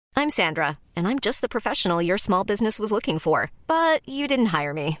I'm Sandra, and I'm just the professional your small business was looking for. But you didn't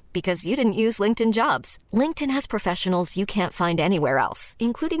hire me because you didn't use LinkedIn Jobs. LinkedIn has professionals you can't find anywhere else,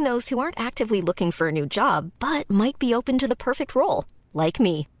 including those who aren't actively looking for a new job, but might be open to the perfect role, like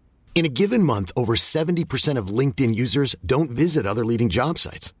me. In a given month, over 70% of LinkedIn users don't visit other leading job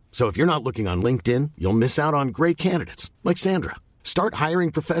sites. So if you're not looking on LinkedIn, you'll miss out on great candidates like Sandra. Start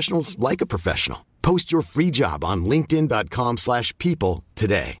hiring professionals like a professional. Post your free job on linkedin.com/people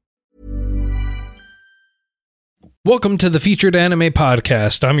today. Welcome to the Featured Anime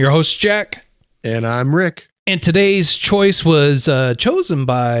Podcast. I'm your host, Jack. And I'm Rick. And today's choice was chosen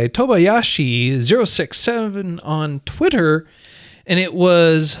by Tobayashi067 on Twitter. And it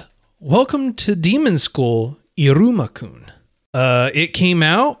was Welcome to Demon School, Iruma-kun. It came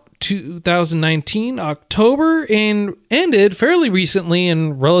out 2019 October and ended fairly recently,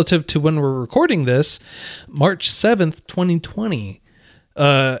 and relative to when we're recording this, March 7th, 2020.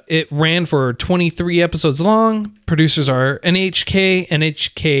 It ran for 23 episodes long. Producers are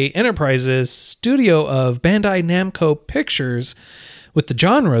NHK Enterprises, studio of Bandai Namco Pictures, with the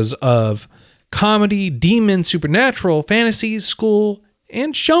genres of comedy, demon, supernatural, fantasy, school,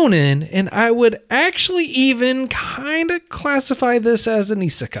 and shonen, and I would actually even kind of classify this as an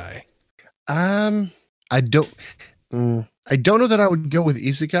isekai. I don't know that I would go with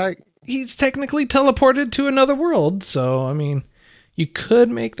isekai. He's technically teleported to another world, so I mean, you could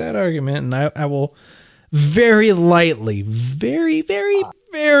make that argument, and I will very lightly, very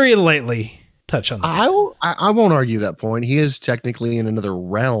lightly touch on that. I won't argue that point. He is technically in another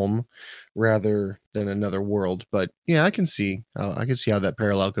realm rather than another world, but yeah, I can see how that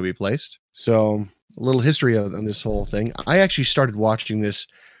parallel could be placed. So a little history on this whole thing. I actually started watching this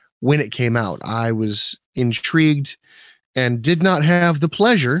when it came out. I was intrigued and did not have the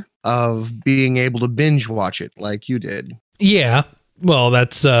pleasure of being able to binge watch it like you did. Yeah, well,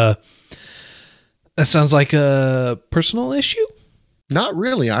 that sounds like a personal issue. Not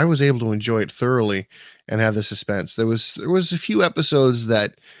really. I was able to enjoy it thoroughly and have the suspense. There was a few episodes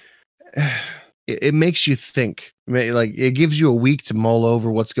that it makes you think. Like, it gives you a week to mull over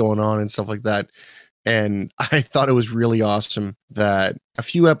what's going on and stuff like that. And I thought it was really awesome that a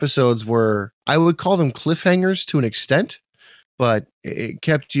few episodes were, I would call them cliffhangers to an extent, but it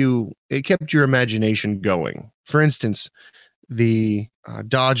kept your imagination going. For instance, the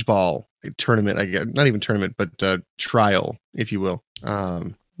dodgeball tournament, I guess, not even tournament, but trial, if you will,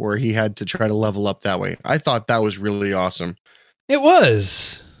 where he had to try to level up that way. I thought that was really awesome. It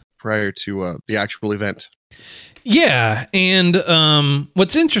was. Prior to the actual event. Yeah, and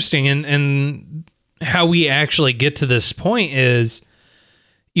what's interesting and how we actually get to this point is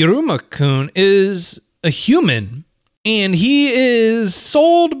Iruma-kun is a human, and he is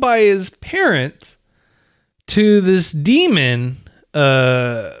sold by his parents to this demon,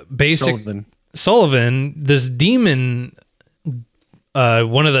 Sullivan, this demon,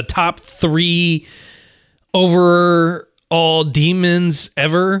 one of the top 3 overall demons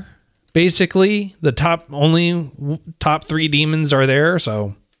ever. Basically, the top 3 demons are there.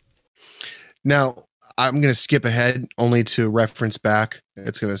 So now I'm going to skip ahead only to reference back.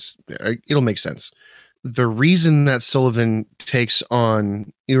 It'll make sense. The reason that Sullivan takes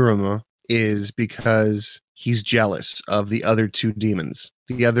on Iruma is because he's jealous of the other 2 demons.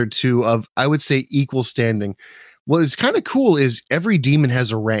 The other 2 of, I would say, equal standing. What is kind of cool is every demon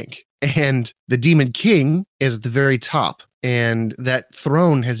has a rank, and the Demon King is at the very top. And that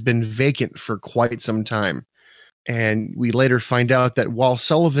throne has been vacant for quite some time. And we later find out that while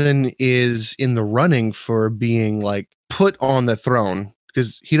Sullivan is in the running for being like put on the throne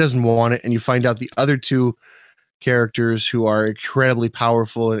because he doesn't want it, and you find out the other 2 characters who are incredibly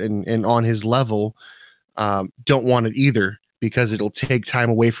powerful and on his level don't want it either because it'll take time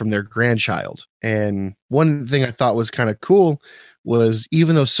away from their grandchild. And one thing I thought was kind of cool was,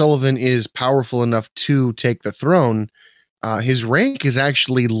 even though Sullivan is powerful enough to take the throne, his rank is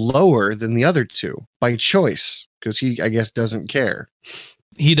actually lower than the other 2 by choice, because he, I guess, doesn't care.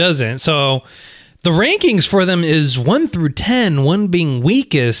 He doesn't. So the rankings for them is 1 through 10, 1 being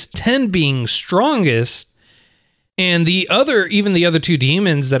weakest, 10 being strongest. And the other 2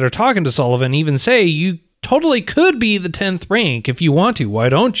 demons that are talking to Sullivan even say, you totally could be the 10th rank if you want to. Why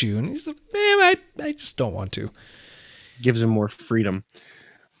don't you? And he's like, man, I just don't want to. Gives him more freedom.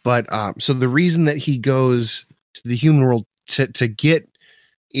 But so the reason that he goes to the human world to get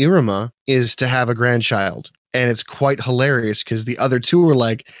Iruma is to have a grandchild. And it's quite hilarious because the other 2 are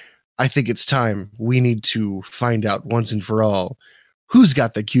like, I think it's time. We need to find out once and for all who's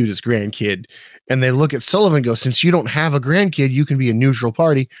got the cutest grandkid. And they look at Sullivan and go, since you don't have a grandkid, you can be a neutral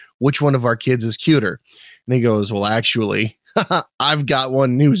party. Which one of our kids is cuter? And he goes, well, actually, I've got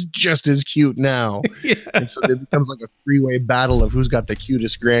one who's just as cute now. Yeah. And so it becomes like a three-way battle of who's got the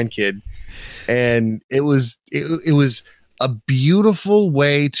cutest grandkid. And it was a beautiful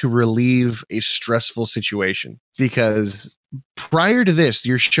way to relieve a stressful situation, because prior to this,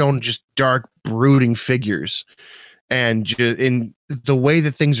 you're shown just dark, brooding figures. And in the way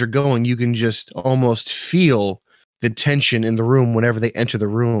that things are going, you can just almost feel the tension in the room whenever they enter the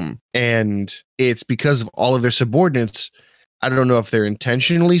room. And it's because of all of their subordinates. I don't know if they're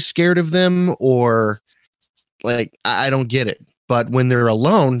intentionally scared of them or like, I don't get it. But when they're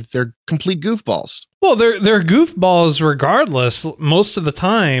alone, they're complete goofballs. Well, they're goofballs regardless, most of the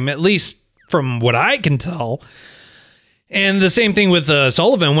time, at least from what I can tell. And the same thing with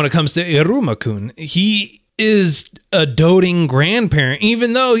Sullivan when it comes to Iruma-kun. He is a doting grandparent,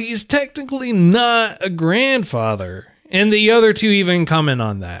 even though he's technically not a grandfather. And the other two even comment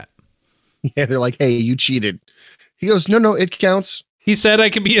on that. Yeah, they're like, hey, you cheated. He goes, no, it counts. He said I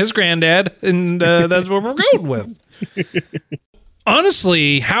could be his granddad, and that's what we're going with.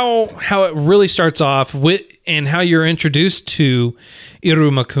 Honestly, how it really starts off with, and how you're introduced to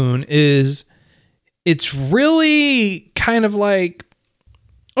Iruma-kun is, it's really kind of like,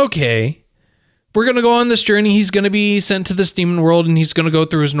 okay, we're going to go on this journey. He's going to be sent to this demon world, and he's going to go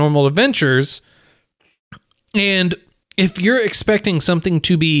through his normal adventures. And if you're expecting something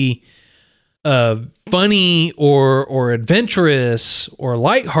to be funny or adventurous or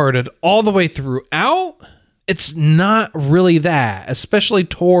lighthearted all the way throughout, it's not really that, especially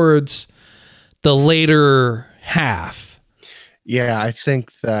towards the later half. Yeah, I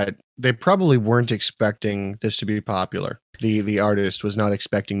think that they probably weren't expecting this to be popular. The artist was not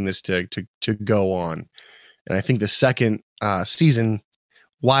expecting this to go on. And I think the second season,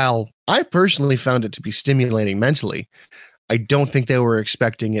 while I personally found it to be stimulating mentally, I don't think they were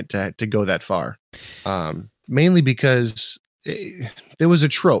expecting it to go that far. Mainly because there was a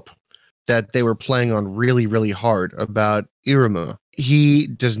trope that they were playing on really, really hard about Iruma. He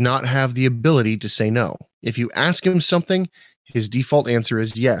does not have the ability to say no. If you ask him something, his default answer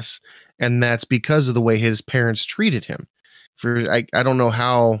is yes. And that's because of the way his parents treated him. I don't know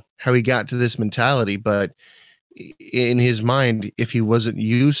how he got to this mentality, but in his mind, if he wasn't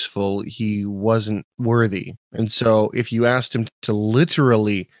useful, he wasn't worthy. And so if you asked him to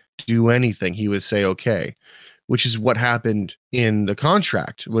literally do anything, he would say okay, which is what happened in the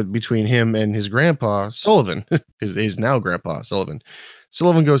contract between him and his grandpa, Sullivan, his now grandpa, Sullivan.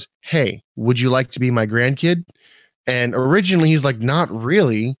 Sullivan goes, hey, would you like to be my grandkid? And originally he's like, not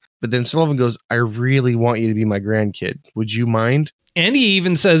really. But then Sullivan goes, I really want you to be my grandkid. Would you mind? And he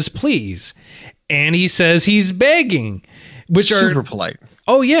even says, please. And he says he's begging, which super polite.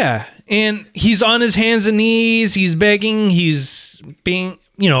 Oh, yeah. And he's on his hands and knees. He's begging. He's being,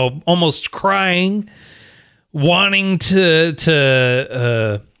 almost crying, wanting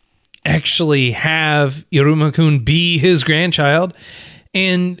to actually have Iruma-kun be his grandchild.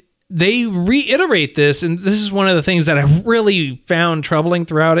 And they reiterate this, and this is one of the things that I really found troubling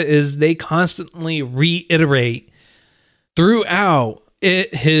throughout it, is they constantly reiterate throughout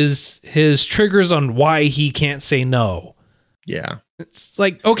it his triggers on why he can't say no. Yeah. It's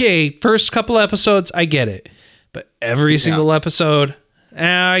like, okay, first couple episodes, I get it. But every single episode,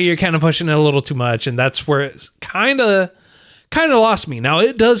 you're kind of pushing it a little too much, and that's where it's kind of lost me. Now,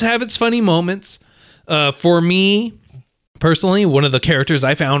 it does have its funny moments. For me, personally, one of the characters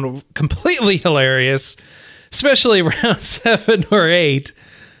I found completely hilarious, especially around 7 or 8,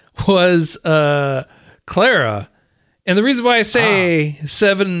 was Clara. And the reason why I say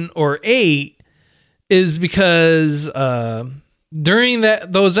 7 or 8 is because during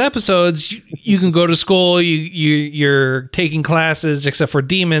those episodes, you can go to school, you're taking classes except for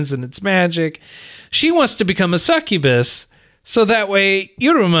demons and it's magic. She wants to become a succubus, so that way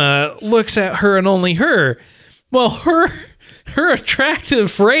Iruma looks at her and only her. Well, her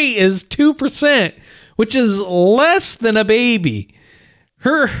attractive rate is 2%, which is less than a baby.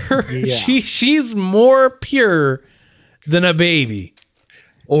 She's more pure than a baby,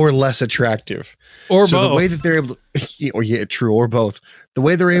 or less attractive, or so both. The way that they're able to, or both. The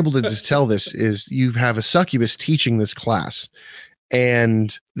way they're able to tell this is you have a succubus teaching this class,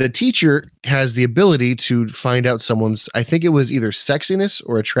 and the teacher has the ability to find out someone's, I think it was either sexiness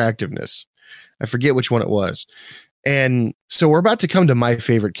or attractiveness. I forget which one it was. And so we're about to come to my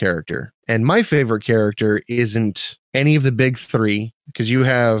favorite character, and my favorite character isn't any of the big three, because you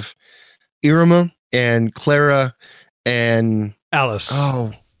have Iruma and Clara and Alice.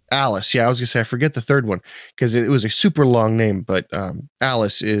 Oh, Alice. Yeah, I was gonna say I forget the third one because it was a super long name, but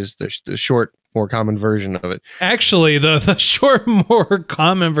Alice is the short, more common version of it. Actually, the short, more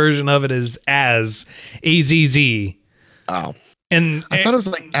common version of it is AZZ. Oh, And I thought it was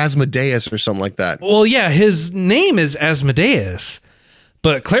like Asmodeus or something like that. well, yeah, his name is Asmodeus,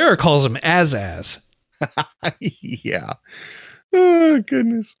 but Clara calls him Az. Yeah. Oh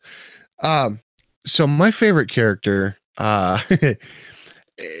goodness. So my favorite character,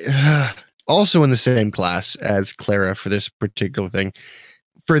 also in the same class as Clara for this particular thing.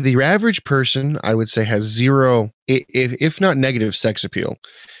 For the average person, I would say has zero, if not negative, sex appeal.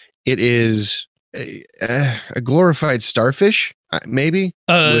 It is a glorified starfish, maybe,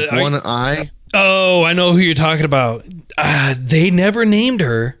 with one eye. Oh, I know who you're talking about. They never named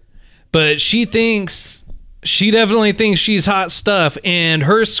her, but she definitely thinks she's hot stuff, and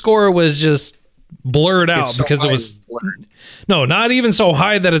her score was just blurred out So because it high was it's blurred. no, not even so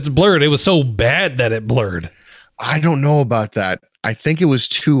high that it's blurred. It was so bad that it blurred. I don't know about that. I think it was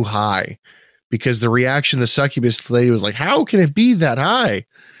too high because the reaction the succubus lady was like, "How can it be that high?"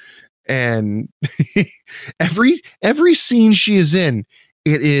 And every scene she is in,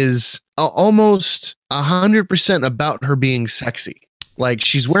 it is almost 100% about her being sexy. Like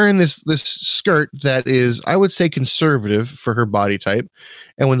she's wearing this skirt that is, I would say, conservative for her body type.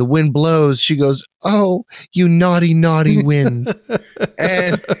 And when the wind blows, she goes, "Oh, you naughty, naughty wind."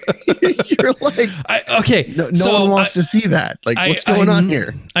 And you're like, no one wants to see that. Like, what's going on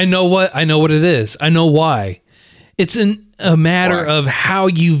here? I know what it is. I know why. It's a matter of how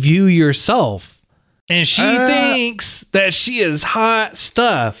you view yourself. And she thinks that she is hot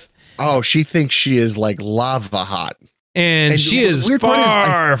stuff. Oh, she thinks she is like lava hot. And she is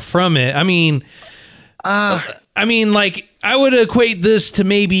far from it. I mean, like, I would equate this to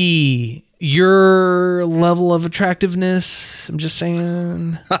maybe your level of attractiveness. I'm just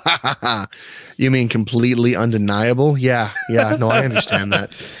saying. You mean completely undeniable? Yeah. No, I understand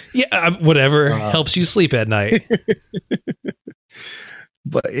that. Yeah, whatever helps you sleep at night.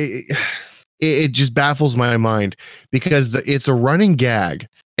 But it just baffles my mind because it's a running gag,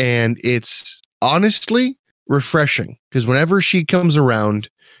 and it's honestly refreshing because whenever she comes around,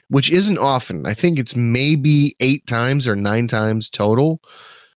 which isn't often, I think it's maybe 8 times or 9 times total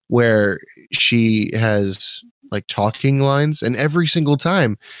where she has like talking lines, and every single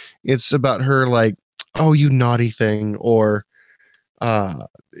time it's about her like, "Oh, you naughty thing," or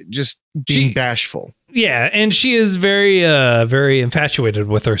just being bashful. Yeah, and she is very very infatuated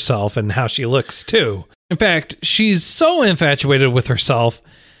with herself and how she looks too. In fact, she's so infatuated with herself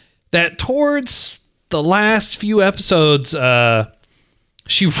that towards the last few episodes,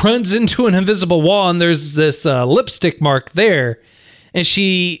 she runs into an invisible wall, and there's this lipstick mark there, and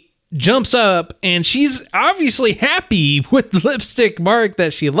she jumps up, and she's obviously happy with the lipstick mark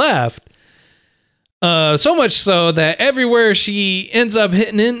that she left. So much so that everywhere she ends up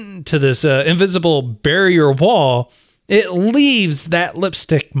hitting into this invisible barrier wall, it leaves that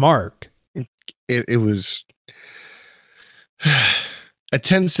lipstick mark. It was a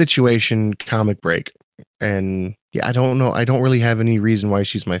tense situation, comic break. And yeah, I don't know. I don't really have any reason why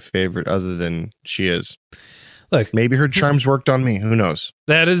she's my favorite other than she is. Look, maybe her charms worked on me. Who knows?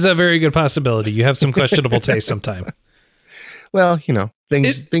 That is a very good possibility. You have some questionable taste sometime. Well,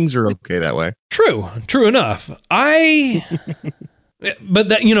 things are okay that way. True enough. But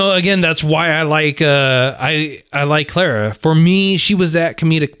that, again, that's why I like I like Clara. For me, she was that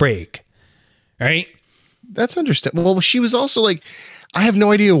comedic break, right? That's understandable. Well, she was also like, I have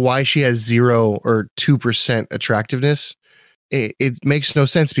no idea why she has 0 or 2% attractiveness. It makes no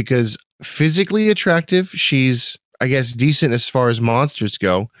sense because physically attractive, she's, I guess, decent as far as monsters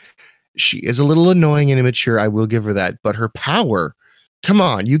go. She is a little annoying and immature. I will give her that. But her power, come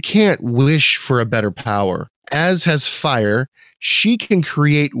on, you can't wish for a better power. As has fire, she can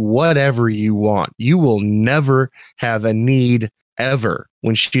create whatever you want. You will never have a need ever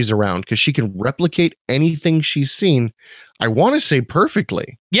when she's around because she can replicate anything she's seen. I want to say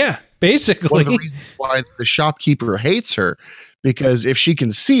perfectly. Yeah, basically. One of the reasons why the shopkeeper hates her, because if she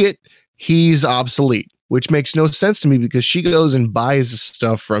can see it, he's obsolete, which makes no sense to me because she goes and buys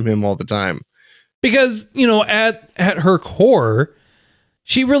stuff from him all the time. Because, at her core,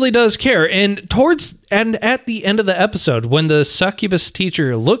 she really does care. And at the end of the episode, when the succubus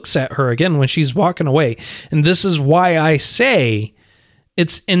teacher looks at her again when she's walking away, and this is why I say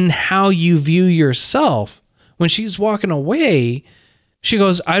it's in how you view yourself. When she's walking away, she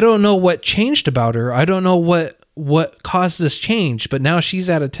goes, "I don't know what changed about her. I don't know what caused this change, but now she's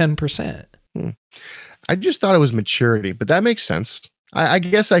at a 10%. I just thought it was maturity, but that makes sense. I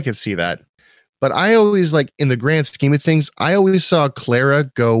guess I could see that. But I always, like, in the grand scheme of things, I always saw Clara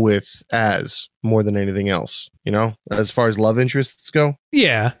go with Az more than anything else, as far as love interests go.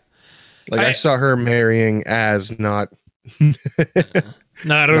 Yeah. Like, I saw her marrying Az, not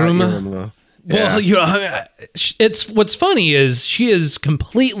Iruma. Well, you know, it's what's funny is she is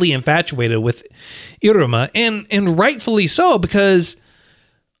completely infatuated with Iruma, and rightfully so, because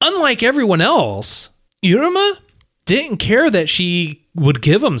unlike everyone else, Iruma didn't care that she would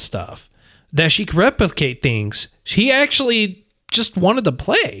give him stuff, that she could replicate things. She actually just wanted to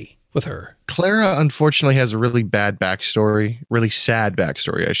play with her. Clara, unfortunately, has a really bad backstory, really sad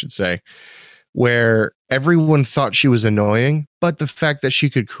backstory, I should say, where everyone thought she was annoying, but the fact that she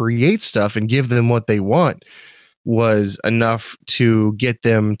could create stuff and give them what they want was enough to get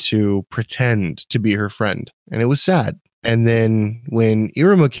them to pretend to be her friend. And it was sad. And then when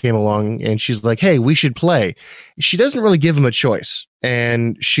Iruma came along and she's like, hey, we should play, she doesn't really give him a choice.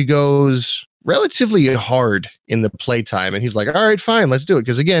 And she goes relatively hard in the playtime. And he's like, all right, fine, let's do it.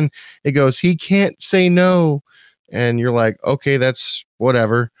 Because again, it goes, he can't say no. And you're like, okay, that's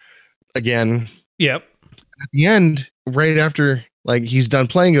whatever. Again. Yep. At the end, right after like he's done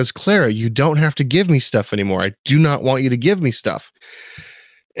playing, goes, Clara, you don't have to give me stuff anymore. I do not want you to give me stuff.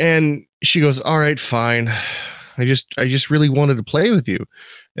 And she goes, all right, fine. I just really wanted to play with you.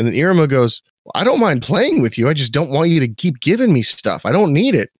 And then Iruma goes, well, I don't mind playing with you. I just don't want you to keep giving me stuff. I don't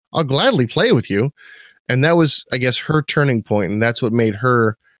need it. I'll gladly play with you. And that was, I guess, her turning point. And that's what made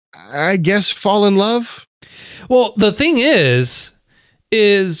her, I guess, fall in love. Well, the thing is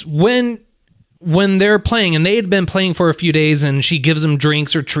when they're playing, and they had been playing for a few days, and she gives them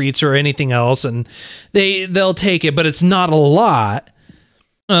drinks or treats or anything else, and they'll take it, but it's not a lot.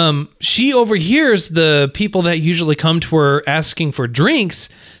 She overhears the people that usually come to her asking for drinks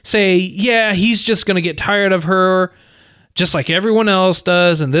say, yeah, he's just going to get tired of her just like everyone else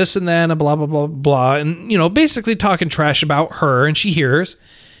does, and this and that, and blah, blah, blah, blah. And, you know, basically talking trash about her, and she hears.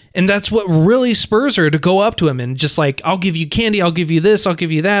 And that's what really spurs her to go up to him and just like, I'll give you candy, I'll give you this, I'll give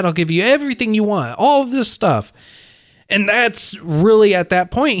you that, I'll give you everything you want, all of this stuff. And that's really at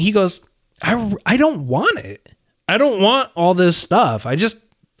that point, he goes, I don't want it. I don't want all this stuff. I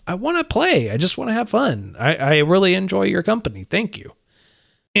want to play. I just want to have fun. I really enjoy your company. Thank you.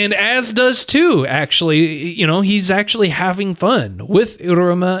 And as does too, actually, you know, he's actually having fun with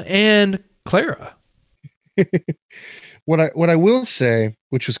Iruma and Clara. What I will say,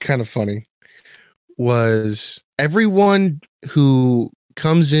 which was kind of funny, was everyone who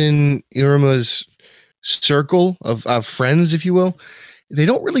comes in Iruma's circle of friends, if you will, they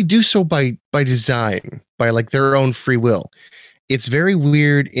don't really do so by design, by like their own free will. It's very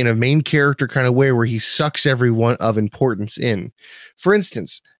weird in a main character kind of way where he sucks everyone of importance in. For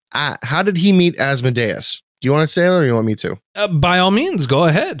instance, how did he meet Asmodeus? Do you want to say it or do you want me to? By all means, go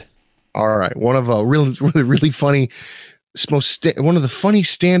ahead. All right. One of a really funny, one of the funny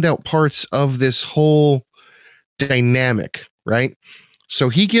standout parts of this whole dynamic, right? So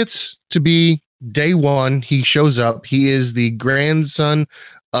he gets to be day one. He shows up. He is the grandson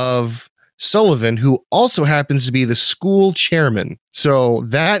of Sullivan, who also happens to be the school chairman. So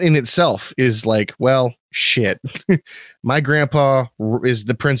that in itself is like, well, shit. My grandpa is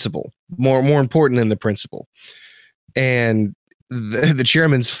the principal, more important than the principal. And the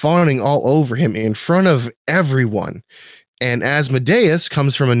chairman's fawning all over him in front of everyone. And Asmodeus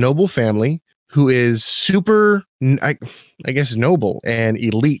comes from a noble family who is super, I guess, noble and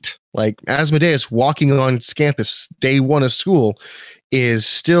elite. Like Asmodeus walking on campus day one of school is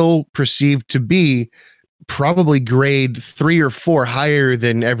still perceived to be probably grade 3 or 4 higher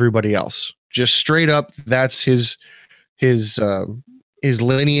than everybody else. Just straight up, that's his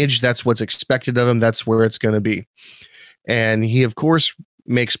lineage. That's what's expected of him. That's where it's going to be. And he, of course,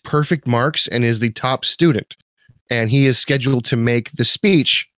 makes perfect marks and is the top student. And he is scheduled to make the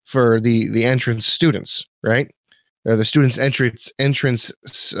speech for the entrance students, right? Or the students' entrance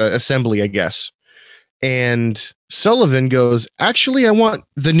assembly, I guess. And Sullivan goes, actually, I want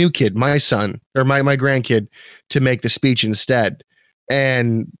the new kid, my son, or my grandkid, to make the speech instead.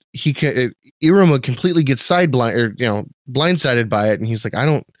 And Iruma completely gets blindsided by it. And he's like, I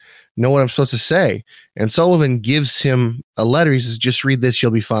don't know what I'm supposed to say. And Sullivan gives him a letter. He says, just read this.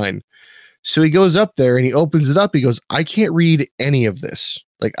 You'll be fine. So he goes up there and he opens it up. He goes, I can't read any of this.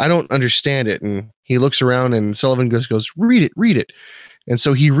 Like, I don't understand it. And he looks around and Sullivan goes, read it. And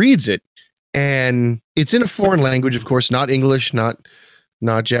so he reads it. And it's in a foreign language, of course, not English, not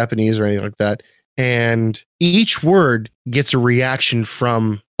Japanese or anything like that. And each word gets a reaction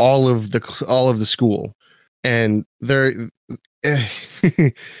from all of the school. And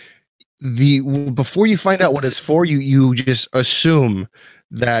before you find out what it's for, you just assume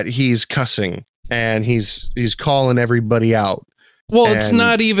that he's cussing and he's calling everybody out. Well, it's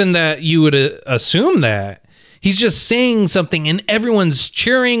not even that you would assume that. He's just saying something and everyone's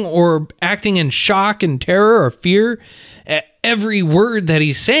cheering or acting in shock and terror or fear at every word that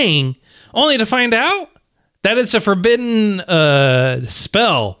he's saying, only to find out that it's a forbidden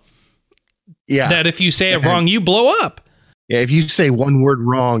spell. Yeah. That if you say it wrong, you blow up. Yeah, if you say one word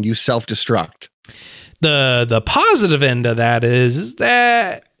wrong, you self-destruct. The positive end of that is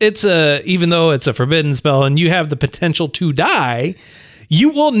that even though it's a forbidden spell and you have the potential to die, you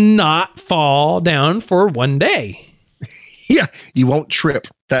will not fall down for one day. Yeah, you won't trip.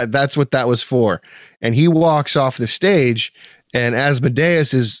 That's what that was for. And he walks off the stage, and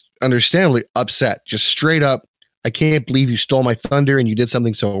Asmodeus is understandably upset, just straight up. I can't believe you stole my thunder and you did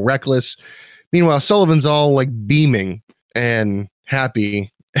something so reckless. Meanwhile, Sullivan's all like beaming and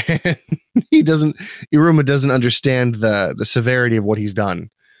happy. And Iruma doesn't understand the severity of what he's done,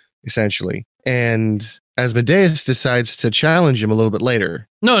 essentially. And Asmodeus decides to challenge him a little bit later.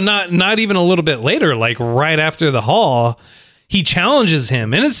 No, not even a little bit later, like right after the hall, he challenges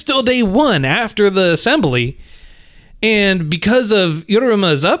him. And it's still day one after the assembly. And because of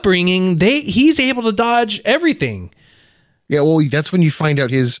Iruma's upbringing, he's able to dodge everything. Yeah, well, that's when you find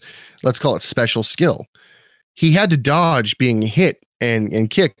out his, let's call it special skill. He had to dodge being hit and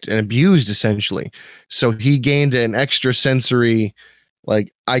kicked and abused, essentially. So he gained an extra sensory,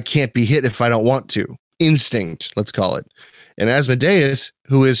 like, I can't be hit if I don't want to. Instinct, let's call it. And Asmodeus,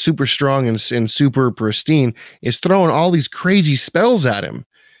 who is super strong and super pristine, is throwing all these crazy spells at him.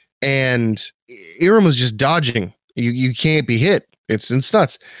 And Iruma's just dodging. You can't be hit. It's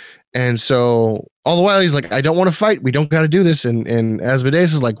nuts. And so all the while he's like, I don't want to fight. We don't got to do this. And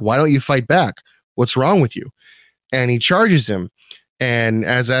Asmodeus is like, why don't you fight back? What's wrong with you? And he charges him. And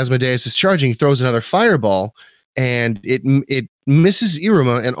as Asmodeus is charging, he throws another fireball, and it misses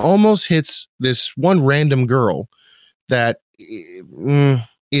Iruma and almost hits this one random girl that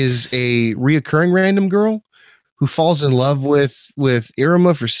is a reoccurring random girl who falls in love with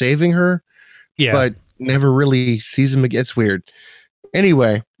Iruma for saving her. Yeah. But never really sees him again. It's weird.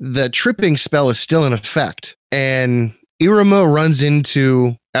 Anyway, the tripping spell is still in effect, and Iruma runs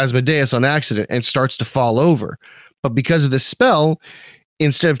into Asmodeus on accident and starts to fall over. But because of the spell,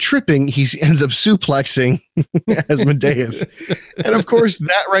 instead of tripping, he ends up suplexing Asmodeus. And of course,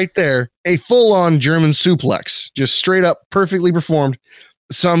 that right there, a full-on German suplex, just straight up, perfectly performed.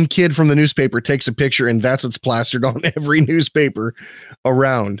 Some kid from the newspaper takes a picture, and that's what's plastered on every newspaper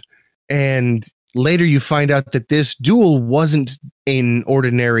around. And later you find out that this duel wasn't an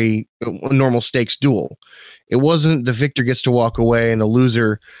ordinary, normal stakes duel. It wasn't the victor gets to walk away and the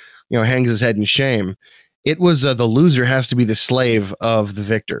loser, hangs his head in shame. It was the loser has to be the slave of the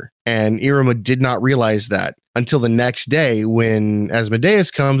victor. And Iruma did not realize that until the next day when Asmodeus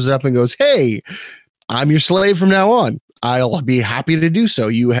comes up and goes, hey, I'm your slave from now on. I'll be happy to do so.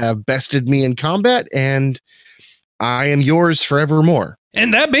 You have bested me in combat, and I am yours forevermore.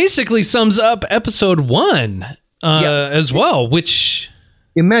 And that basically sums up episode 1 as well, which...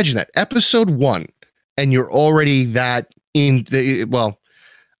 Imagine that, episode 1, and you're already that in the... Well,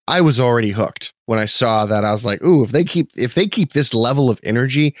 I was already hooked when I saw that. I was like, ooh, if they keep this level of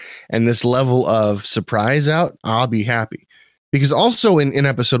energy and this level of surprise out, I'll be happy. Because also in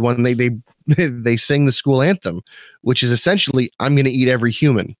episode 1, they sing the school anthem, which is essentially, I'm going to eat every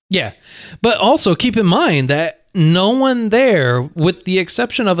human. Yeah. But also keep in mind that no one there, with the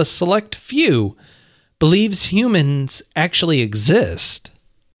exception of a select few, believes humans actually exist.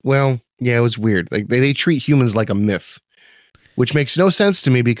 Well, yeah, it was weird. Like they treat humans like a myth, which makes no sense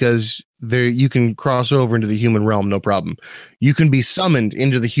to me because you can cross over into the human realm, no problem. You can be summoned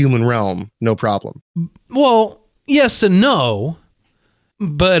into the human realm, no problem. Well, yes and no.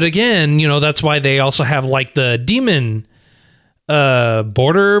 But again, that's why they also have like the demon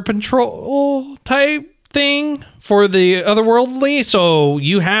border patrol type thing for the otherworldly. So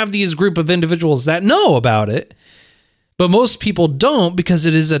you have these group of individuals that know about it, but most people don't because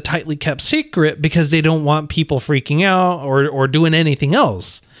it is a tightly kept secret because they don't want people freaking out or doing anything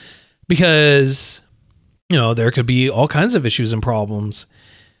else. Because, there could be all kinds of issues and problems.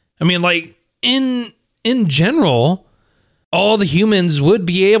 I mean, like in general, all the humans would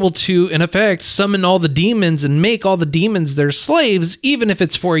be able to, in effect, summon all the demons and make all the demons their slaves, even if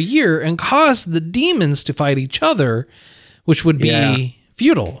it's for a year, and cause the demons to fight each other, which would be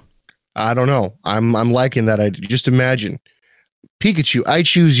futile. I don't know. I'm liking that. I just imagine Pikachu. I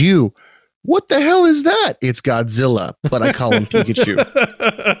choose you. What the hell is that? It's Godzilla, but I call him Pikachu.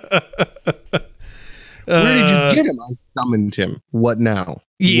 Where did you get him? I summoned him. What now?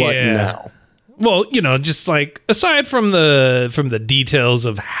 Yeah. What now? Well, just like aside from the details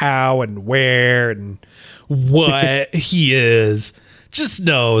of how and where and what he is, just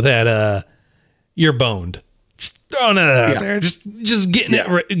know that you're boned. Just throwing it out there. Just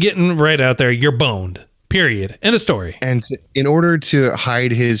getting right out there. You're boned. Period. End of story. And in order to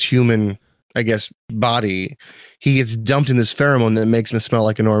hide his human I guess, body, he gets dumped in this pheromone that makes him smell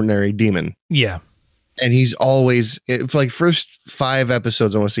like an ordinary demon. Yeah. And he's always, for like first 5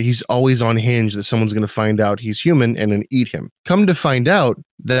 episodes, I want to say, he's always on hinge that someone's going to find out he's human and then eat him. Come to find out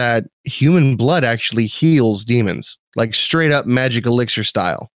that human blood actually heals demons, like straight up magic elixir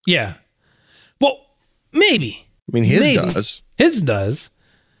style. Yeah. Well, maybe. I mean, his does. His does.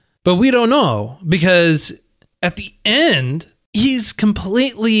 But we don't know, because at the end, he's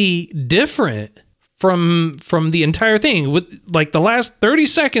completely different from the entire thing. With like the last 30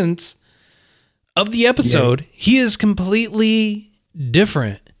 seconds of the episode, he is completely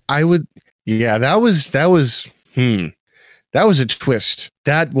different. That was a twist.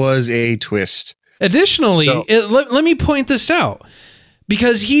 That was a twist. Additionally, let me point this out,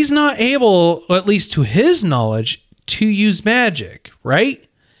 because he's not able, at least to his knowledge, to use magic, right?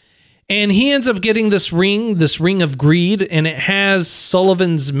 And he ends up getting this ring of greed, and it has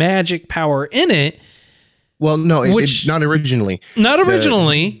Sullivan's magic power in it. Well, no, it's not originally. Not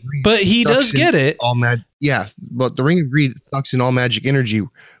originally, but he does get it. But the ring of greed sucks in all magic energy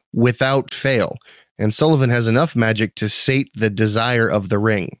without fail. And Sullivan has enough magic to sate the desire of the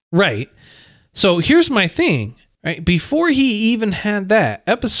ring. Right. So here's my thing. Right? Before he even had that,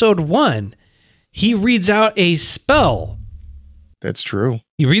 episode 1, he reads out a spell. That's true.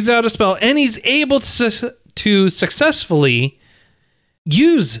 He reads out a spell, and he's able to successfully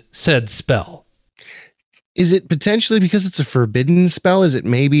use said spell. Is it potentially because it's a forbidden spell? Is it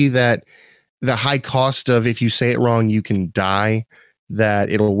maybe that the high cost of, if you say it wrong, you can die, that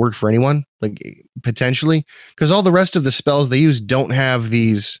it'll work for anyone? Like, potentially? Because all the rest of the spells they use don't have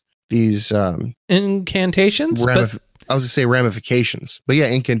these incantations? I was going to say ramifications. But yeah,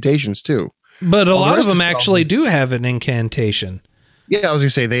 incantations too. But a lot of them actually do have an incantation. Yeah, I was going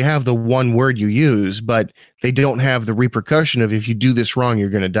to say they have the one word you use, but they don't have the repercussion of if you do this wrong, you're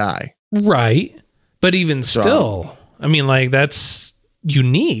going to die. Right. But even still, I mean, like, that's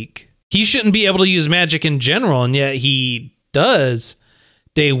unique. He shouldn't be able to use magic in general, and yet he does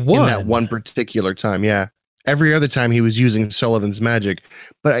day one. In that one particular time, yeah. Every other time he was using Sullivan's magic.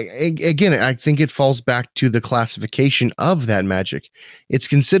 But again, I think it falls back to the classification of that magic. It's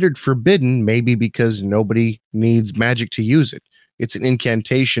considered forbidden, maybe because nobody needs magic to use it. It's an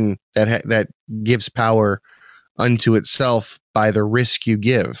incantation that gives power unto itself by the risk you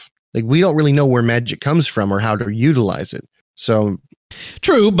give. Like, we don't really know where magic comes from or how to utilize it. So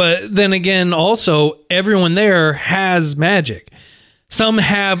true, but then again, also everyone there has magic. Some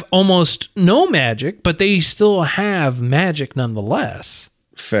have almost no magic, but they still have magic nonetheless.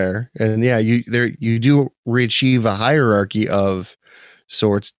 Fair. And yeah, you do achieve a hierarchy of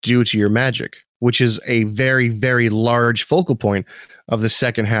sorts due to your magic, which is a very, very large focal point of the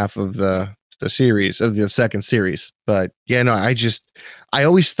second half of the series, of the second series. But yeah, no, I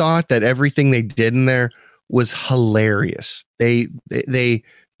always thought that everything they did in there was hilarious. They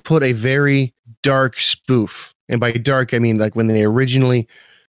put a very dark spoof. And by dark, I mean, like, when they originally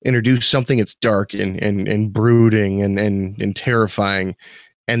introduced something, it's dark and brooding and terrifying.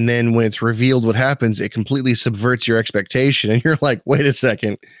 And then when it's revealed what happens, it completely subverts your expectation. And you're like, wait a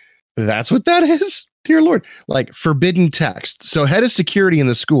second, that's what that is? Dear Lord. Like, forbidden text. So head of security in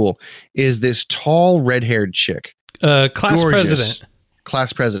the school is this tall, red-haired chick. Class president.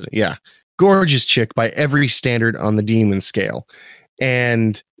 Class president, yeah. Gorgeous chick by every standard on the demon scale.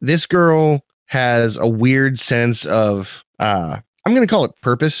 And this girl has a weird sense of, I'm going to call it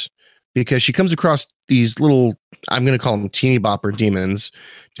purpose, because she comes across these little, I'm going to call them teeny bopper demons,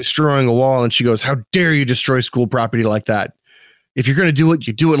 destroying a wall. And she goes, how dare you destroy school property like that? If you're going to do it,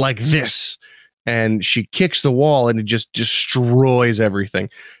 you do it like this. And she kicks the wall and it just destroys everything.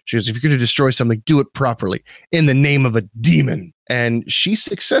 She goes, if you're going to destroy something, do it properly in the name of a demon. And she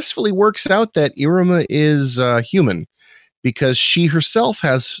successfully works out that Iruma is human, because she herself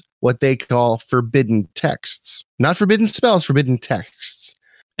has what they call forbidden texts. Not forbidden spells, forbidden texts.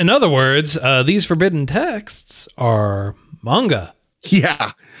 In other words, these forbidden texts are manga.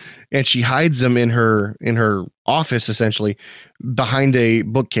 Yeah. And she hides them in her office, essentially, behind a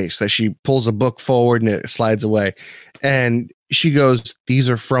bookcase that she pulls a book forward and it slides away. And she goes, these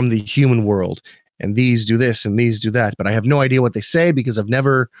are from the human world, and these do this and these do that. But I have no idea what they say because I've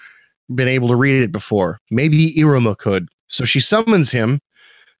never been able to read it before. Maybe Iruma could. So she summons him,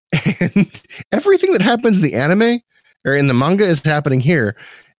 and everything that happens in the anime or in the manga is happening here.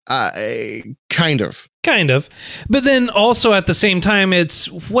 Kind of. But then also at the same time, it's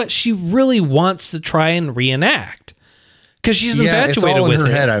what she really wants to try and reenact, because she's infatuated it's all in with her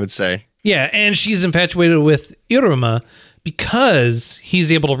it. head, I would say. Yeah, and she's infatuated with Iruma because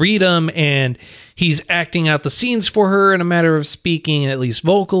he's able to read them and he's acting out the scenes for her in a matter of speaking, at least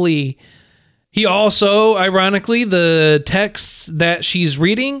vocally. He also, ironically, the texts that she's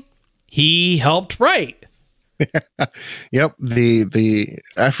reading, he helped write. Yep. The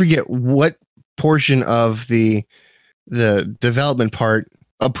I forget what portion of the development part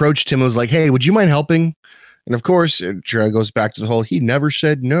approached him and was like, hey, would you mind helping? And of course, it goes back to the whole, he never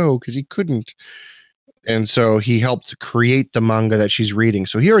said no because he couldn't. And so he helped create the manga that she's reading.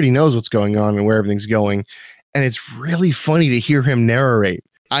 So he already knows what's going on and where everything's going. And it's really funny to hear him narrate.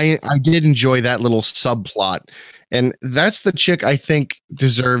 I did enjoy that little subplot. And that's the chick I think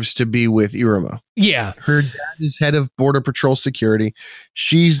deserves to be with Iruma. Yeah. Her dad is head of Border Patrol Security.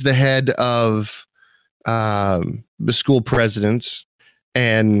 She's the head of the school presidents.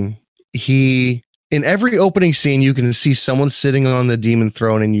 And he, in every opening scene, you can see someone sitting on the demon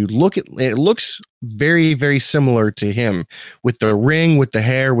throne, and you look at it, looks very, very similar to him with the ring, with the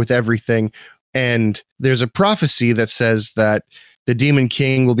hair, with everything. And there's a prophecy that says that the Demon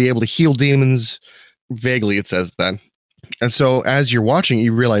King will be able to heal demons. Vaguely, it says that. And so as you're watching,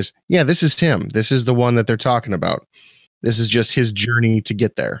 you realize, yeah, this is him. This is the one that they're talking about. This is just his journey to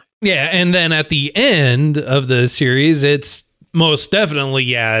get there. Yeah. And then at the end of the series, it's most definitely,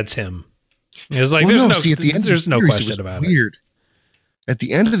 yeah, it's him. It's like, there's no question about it. At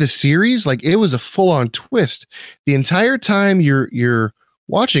the end of the series, like, it was a full-on twist. The entire time you're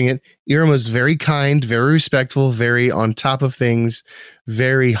watching it, Iruma's very kind, very respectful, very on top of things,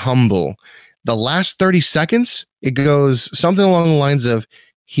 very humble. The last 30 seconds, it goes something along the lines of,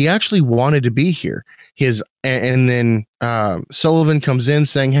 he actually wanted to be here. And then Sullivan comes in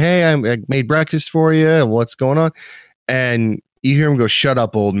saying, hey, I made breakfast for you. What's going on? And you hear him go, shut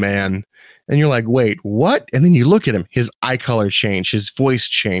up, old man. And you're like, wait, what? And then you look at him, his eye color changed, his voice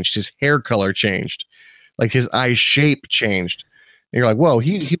changed, his hair color changed, like his eye shape changed. And you're like, whoa,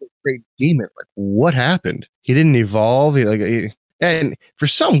 he was a great demon. Like, what happened? He didn't evolve. And for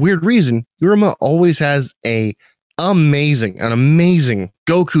some weird reason, Iruma always has an amazing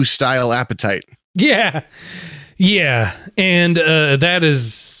Goku style appetite. Yeah. Yeah. And that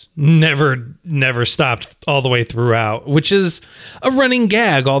is never stopped all the way throughout, which is a running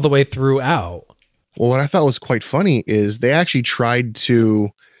gag all the way throughout. Well, what I thought was quite funny is they actually tried to,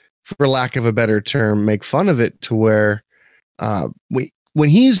 for lack of a better term, make fun of it to where when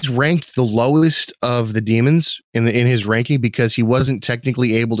he's ranked the lowest of the demons in his ranking because he wasn't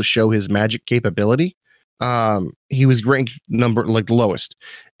technically able to show his magic capability, he was ranked lowest.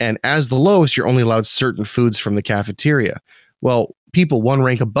 And as the lowest, you're only allowed certain foods from the cafeteria. Well, people one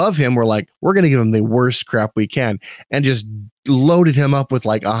rank above him were like, we're going to give him the worst crap we can, and just loaded him up with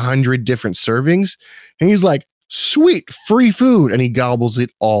like 100 different servings. And he's like, sweet, free food. And he gobbles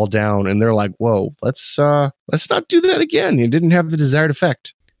it all down. And they're like, whoa, let's not do that again. It didn't have the desired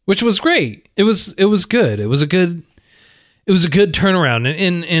effect. Which was great. It was good. It was a good turnaround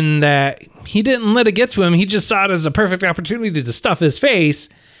in that he didn't let it get to him. He just saw it as a perfect opportunity to stuff his face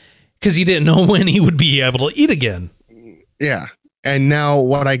because he didn't know when he would be able to eat again. Yeah. And now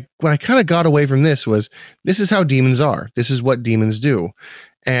what I kind of got away from this was, this is how demons are. This is what demons do.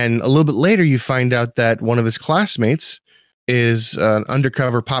 And a little bit later, you find out that one of his classmates is an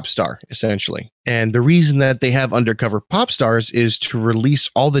undercover pop star, essentially. And the reason that they have undercover pop stars is to release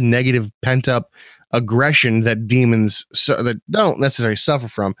all the negative pent-up aggression that demons that don't necessarily suffer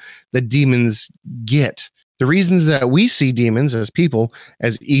from, that demons get. The reasons that we see demons as people,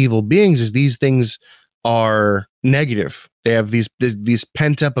 as evil beings, is these things are negative. They have these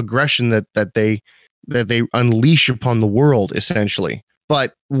pent-up aggression that they unleash upon the world, essentially.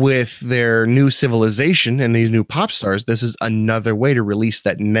 But with their new civilization and these new pop stars, this is another way to release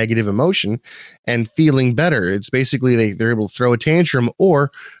that negative emotion and feeling better. It's basically they're able to throw a tantrum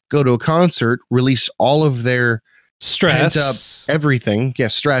or go to a concert, release all of their stress, pent up everything,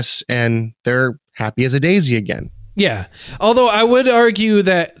 stress, and they're happy as a daisy again. Yeah. Although I would argue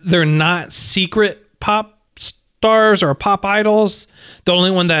that they're not secret pop stars or pop idols. The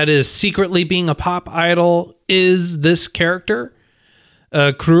only one that is secretly being a pop idol is this character.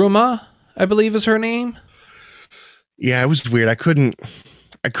 Kuruma, I believe is her name. Yeah, it was weird. I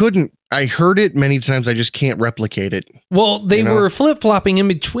heard it many times. I just can't replicate it. Well, they were flip-flopping in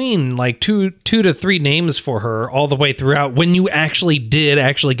between like two to three names for her all the way throughout when you actually get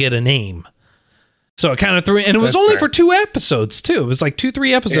a name. So it kind of threw, and it was only for 2 episodes too. It was like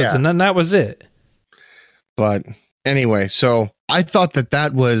 2-3 episodes, and then that was it. But anyway, so I thought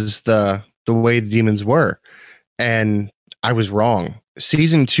that was the way the demons were, and I was wrong.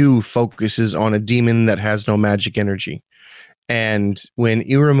 Season 2 focuses on a demon that has no magic energy. And when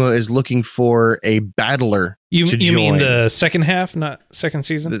Iruma is looking for a battler you join, mean the second half, not second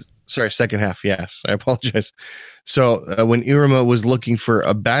season? Second half, yes. I apologize. So when Iruma was looking for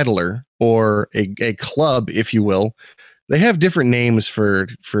a battler or a club, if you will. They have different names for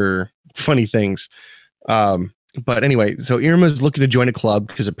funny things. But anyway, so Iruma's looking to join a club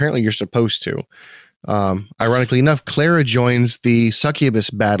because apparently you're supposed to. Ironically enough, Clara joins the Succubus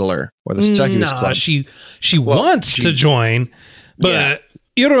Battler or the Succubus Club. She wants to join, but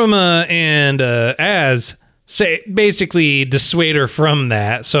Iruma and Az basically dissuade her from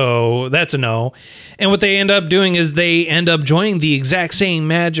that, so that's a no. And what they end up doing is they end up joining the exact same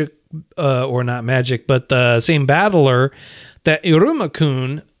magic, or not magic, but the same battler that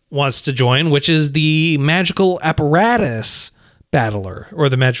Iruma-kun wants to join, which is the Magical Apparatus Battler, or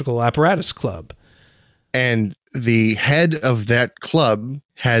the Magical Apparatus Club. And the head of that club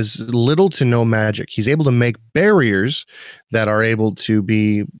has little to no magic. He's able to make barriers that are able to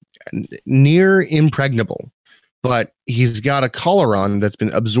be near impregnable. But he's got a collar on that's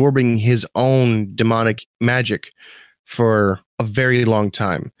been absorbing his own demonic magic for a very long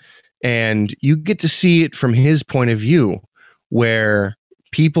time. And you get to see it from his point of view, where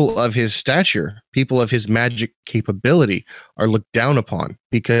people of his stature, people of his magic capability are looked down upon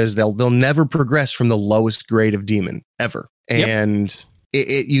because they'll never progress from the lowest grade of demon ever. Yep. And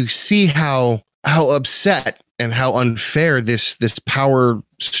you see how upset and how unfair this power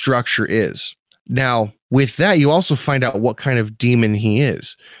structure is. Now, with that, you also find out what kind of demon he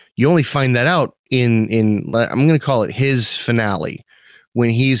is. You only find that out in I'm going to call it his finale, when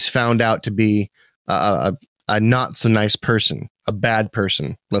he's found out to be a not so nice person, a bad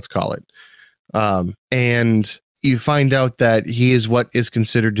person, let's call it. And you find out that he is what is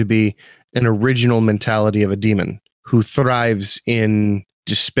considered to be an original mentality of a demon who thrives in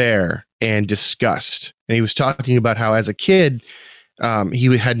despair and disgust. And he was talking about how as a kid,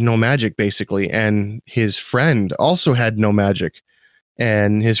 he had no magic basically. And his friend also had no magic,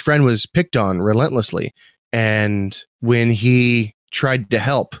 and his friend was picked on relentlessly. And when he tried to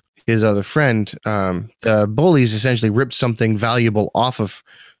help his other friend, the bullies essentially ripped something valuable off of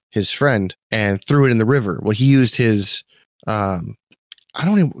his friend and threw it in the river. Well, he used his, what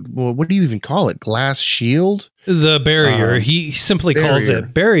do you even call it? Glass shield? The barrier. He simply calls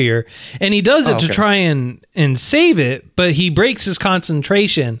it barrier. And he does it to try and save it, but he breaks his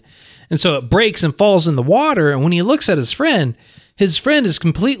concentration. And so it breaks and falls in the water. And when he looks at his friend is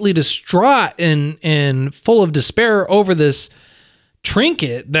completely distraught and full of despair over this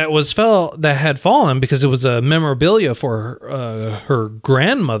trinket that had fallen because it was a memorabilia for her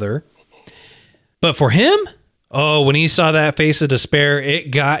grandmother. But for him, when he saw that face of despair, it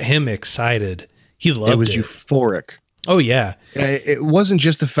got him excited. He loved it. It was euphoric. Oh, yeah. It wasn't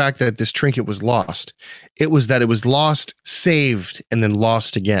just the fact that this trinket was lost. It was that it was lost, saved, and then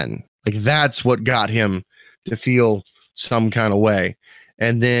lost again. Like, that's what got him to feel some kind of way.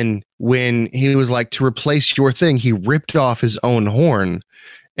 And then when he was like, to replace your thing, he ripped off his own horn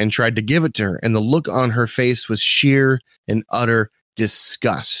and tried to give it to her. And the look on her face was sheer and utter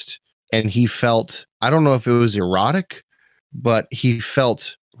disgust. And he felt, I don't know if it was erotic, but he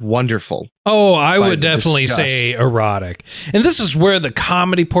felt wonderful. Oh, I would definitely say erotic. And this is where the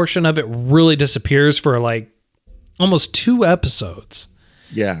comedy portion of it really disappears for like almost 2 episodes.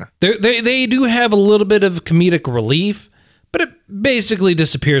 Yeah. They do have a little bit of comedic relief, but it basically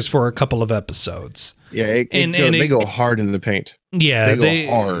disappears for a couple of episodes. Yeah, they go hard in the paint. Yeah, they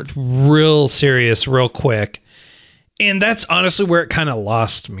go hard. Real serious, real quick. And that's honestly where it kind of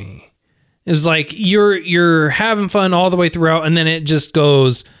lost me. It was like you're having fun all the way throughout, and then it just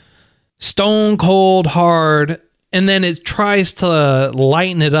goes stone cold hard, and then it tries to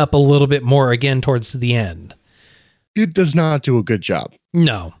lighten it up a little bit more again towards the end. It does not do a good job.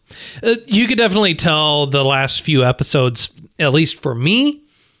 No. You could definitely tell the last few episodes, at least for me,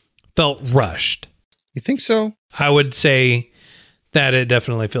 felt rushed. You think so? I would say that it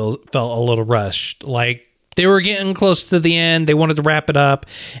definitely felt a little rushed. Like they were getting close to the end. They wanted to wrap it up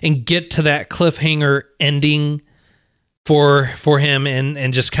and get to that cliffhanger ending for him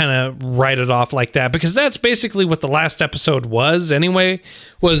and just kind of write it off like that. Because that's basically what the last episode was anyway,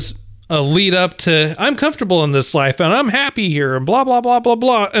 was a lead up to I'm comfortable in this life and I'm happy here and blah, blah, blah, blah,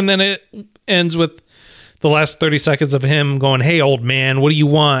 blah. And then it ends with the last 30 seconds of him going, hey, old man, what do you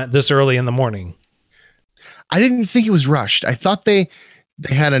want this early in the morning? I didn't think it was rushed. I thought they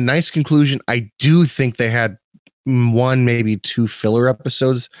had a nice conclusion. I do think they had 1, maybe 2 filler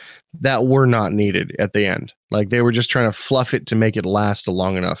episodes that were not needed at the end. Like they were just trying to fluff it to make it last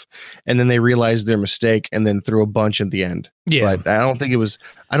long enough. And then they realized their mistake and then threw a bunch at the end. Yeah. But I don't think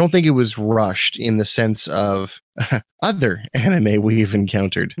it was rushed in the sense of other anime we've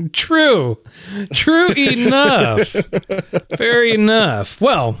encountered. True enough. Fair enough.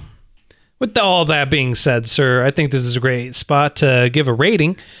 Well, with all that being said, sir, I think this is a great spot to give a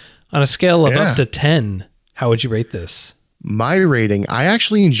rating On a scale of Yeah. up to 10, how would you rate this? My rating, I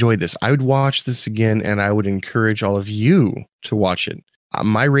actually enjoyed this. I would watch this again, and I would encourage all of you to watch it.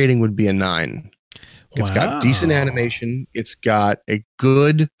 My rating would be a 9. It's got decent animation. It's got a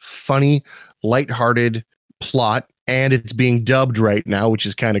good, funny, lighthearted plot, and it's being dubbed right now, which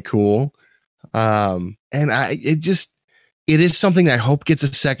is kind of cool. It is something that I hope gets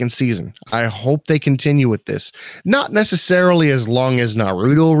a second season. I hope they continue with this. Not necessarily as long as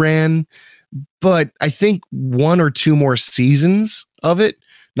Naruto ran, but I think 1 or 2 more seasons of it,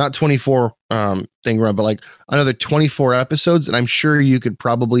 not 24 thing run, but like another 24 episodes. And I'm sure you could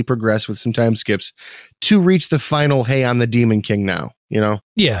probably progress with some time skips to reach the final, hey, I'm the Demon King now, you know?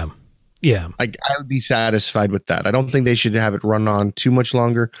 Yeah. Yeah. I would be satisfied with that. I don't think they should have it run on too much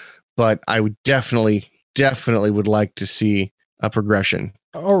longer, but I would definitely would like to see a progression.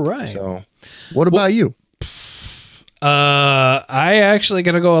 All right. So what about you? I actually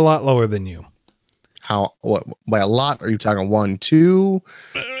got to go a lot lower than you. What by a lot? Are you talking 1, 2,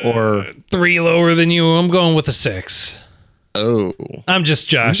 or 3 lower than you? I'm going with a 6. Oh, I'm just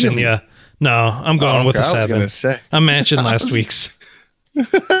joshing Really? you. No, I'm going with a 7. I was gonna say. I'm matching last week's.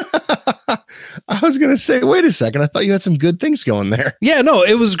 I was gonna say, wait a second. I thought you had some good things going there. Yeah, no,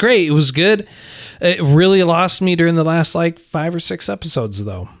 it was great. It was good. It really lost me during the last like 5 or 6 episodes,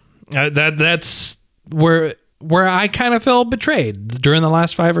 though. That's where I kind of felt betrayed during the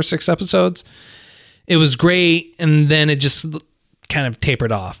last 5 or 6 episodes. It was great, and then it just kind of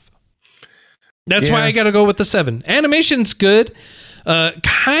tapered off. That's why I got to go with the 7. Animation's good.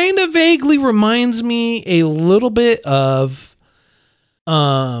 Kind of vaguely reminds me a little bit of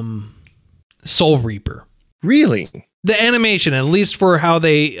Soul Reaper. Really? The animation, at least for how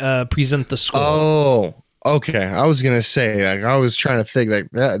they present the score. Oh, okay. I was gonna say, like, I was trying to think like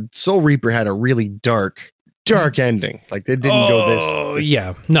that. Soul Reaper had a really dark ending. Like they didn't go this. Oh,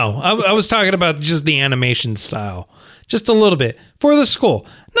 yeah. No, I was talking about just the animation style. Just a little bit for the school.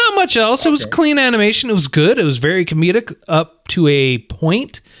 Not much else. It was clean animation. It was good. It was very comedic up to a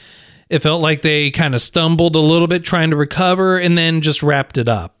point. It felt like they kind of stumbled a little bit trying to recover and then just wrapped it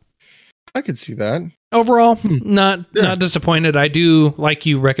up. I could see that. Overall, not disappointed. I do, like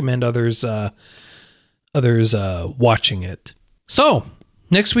you, recommend others watching it. So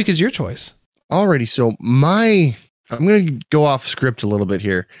next week is your choice. Alrighty, so I'm going to go off script a little bit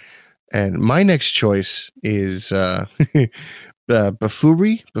here, and my next choice is Bofuri.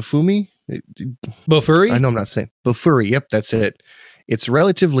 Bofuri? I know I'm not saying Bofuri. Yep, that's it. It's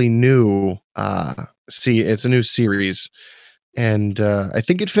relatively new. It's a new series, and I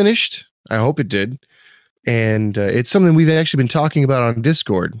think it finished. I hope it did, and it's something we've actually been talking about on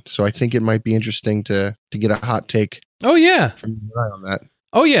Discord. So I think it might be interesting to get a hot take. Oh yeah, from you on that.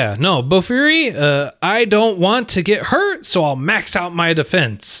 Oh yeah, no, Bofuri, I don't want to get hurt, so I'll max out my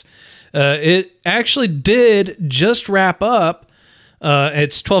defense. It actually did just wrap up.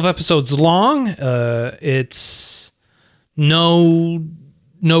 It's 12 episodes long. It's no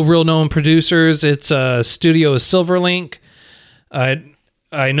real known producers. It's Studio Silverlink. I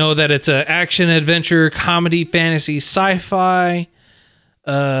know that it's an action, adventure, comedy, fantasy, sci-fi.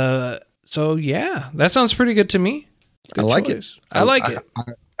 So yeah, that sounds pretty good to me. Good I like choice. it. I like it.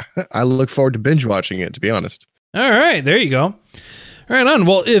 I look forward to binge watching it, to be honest. All right, there you go. Right on.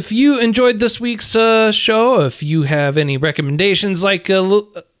 Well, if you enjoyed this week's show, if you have any recommendations, like a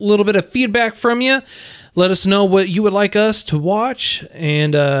little bit of feedback from you, let us know what you would like us to watch.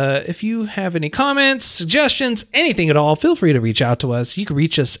 And if you have any comments, suggestions, anything at all, feel free to reach out to us. You can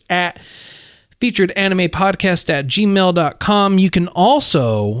reach us at featuredanimepodcast@gmail.com. You can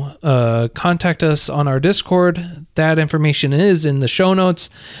also contact us on our Discord. That information is in the show notes.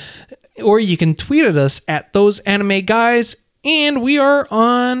 Or you can tweet at us at Those Anime Guys. And we are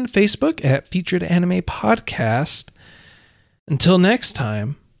on Facebook at Featured Anime Podcast. Until next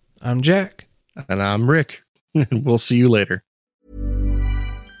time, I'm Jack. And I'm Rick. We'll see you later.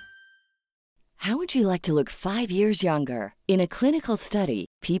 How would you like to look 5 years younger? In a clinical study,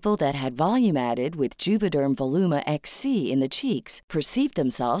 people that had volume added with Juvederm Voluma XC in the cheeks perceived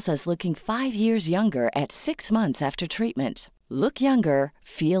themselves as looking 5 years younger at 6 months after treatment. Look younger,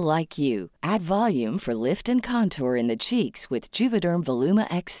 feel like you. Add volume for lift and contour in the cheeks with Juvederm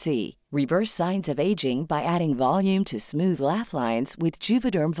Voluma XC. Reverse signs of aging by adding volume to smooth laugh lines with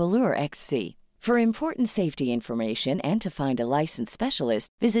Juvederm Volure XC. For important safety information and to find a licensed specialist,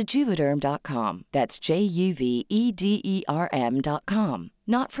 visit Juvederm.com. That's JUVEDERM.com.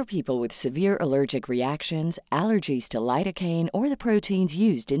 Not for people with severe allergic reactions, allergies to lidocaine, or the proteins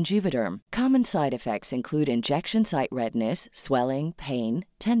used in Juvederm. Common side effects include injection site redness, swelling, pain,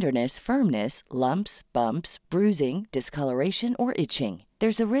 tenderness, firmness, lumps, bumps, bruising, discoloration, or itching.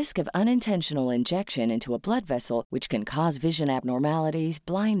 There's a risk of unintentional injection into a blood vessel, which can cause vision abnormalities,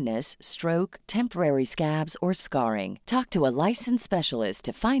 blindness, stroke, temporary scabs, or scarring. Talk to a licensed specialist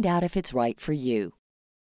to find out if it's right for you.